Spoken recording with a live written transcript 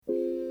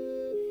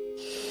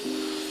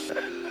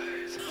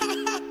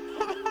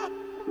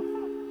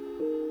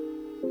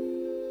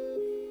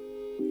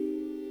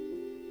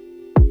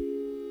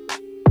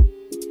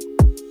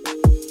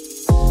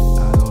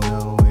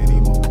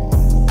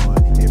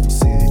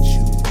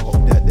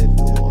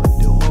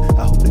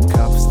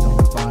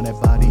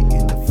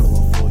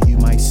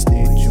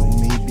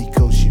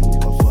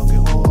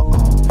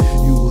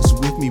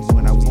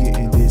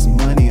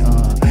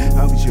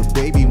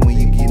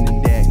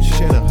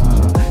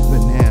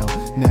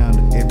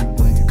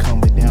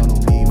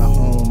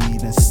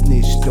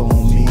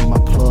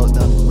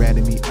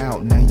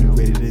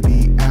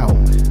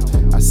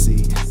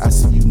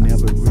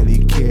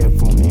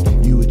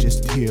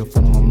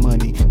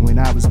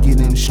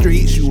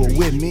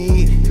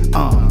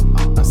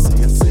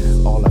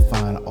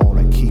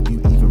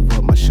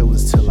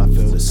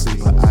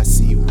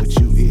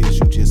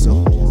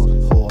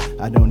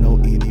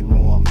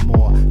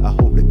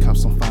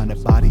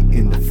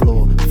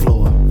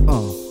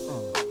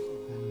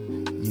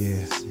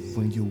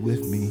when you're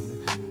with me.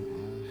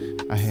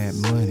 I had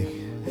money.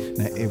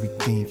 Now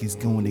everything is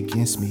going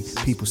against me.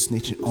 People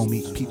snitching on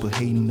me, people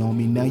hating on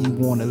me. Now you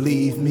wanna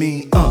leave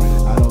me?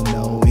 I don't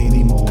know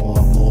anymore.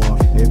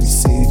 Ever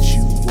since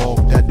you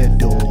walked out that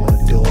door.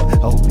 I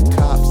hope the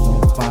cops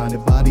don't find a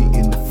body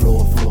in the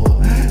floor.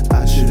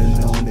 I should've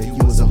known that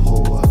you was a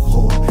whore.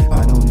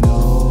 I don't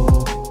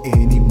know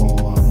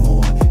anymore.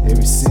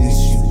 Ever since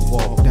you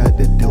walked out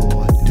the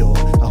door.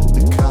 I hope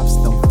the cops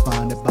don't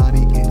find a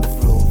body in the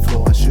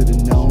floor. I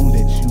should've known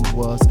that you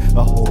was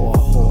a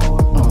whore.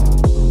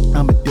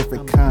 I'm a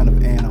different kind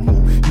of animal.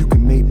 You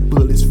can make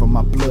bullets from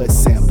my blood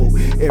sample.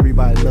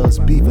 Everybody loves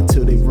beef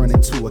until they run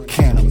into a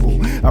cannibal.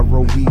 I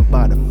roll weed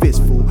by the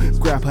fistful,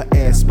 grab her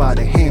ass by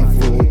the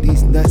handful.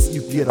 These nuts,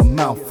 you get a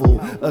mouthful.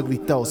 Ugly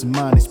thoughts,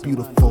 mine is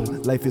beautiful.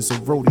 Life is a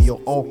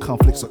rodeo, all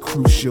conflicts are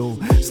crucial.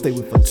 Stay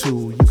with a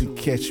tool, you can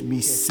catch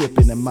me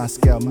sipping a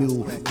Moscow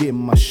Mule, getting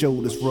my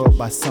shoulders rubbed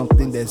by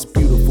something that's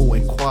beautiful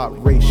and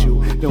quad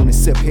racial. Don't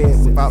accept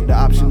head without the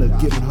option of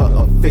giving her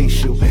a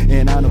facial.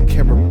 And I don't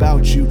care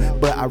about you,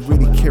 but I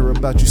really care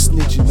about you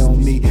snitching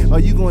on me. Are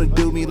you gonna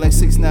do me like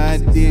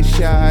 6ix9ine did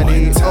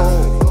Sade?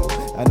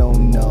 Oh, I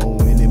don't know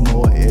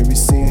anymore. Ever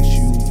since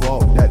you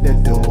walked out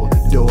that door.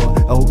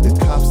 I hope the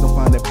cops don't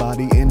find that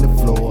body in the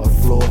floor.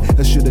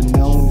 I should've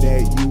known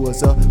that you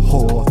was a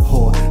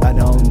whore. I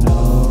don't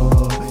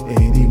know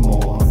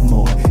anymore.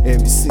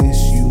 Ever since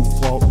you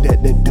walked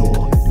out the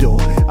door.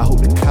 I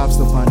hope the cops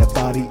don't find that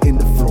body in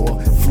the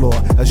floor.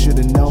 I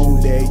should've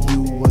known that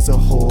you was a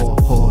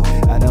whore.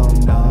 I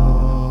don't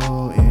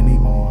know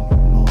anymore.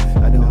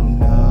 I don't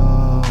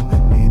know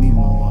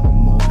anymore.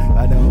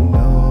 I don't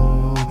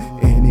know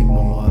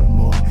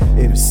anymore.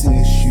 Ever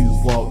since you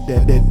walked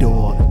out that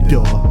door.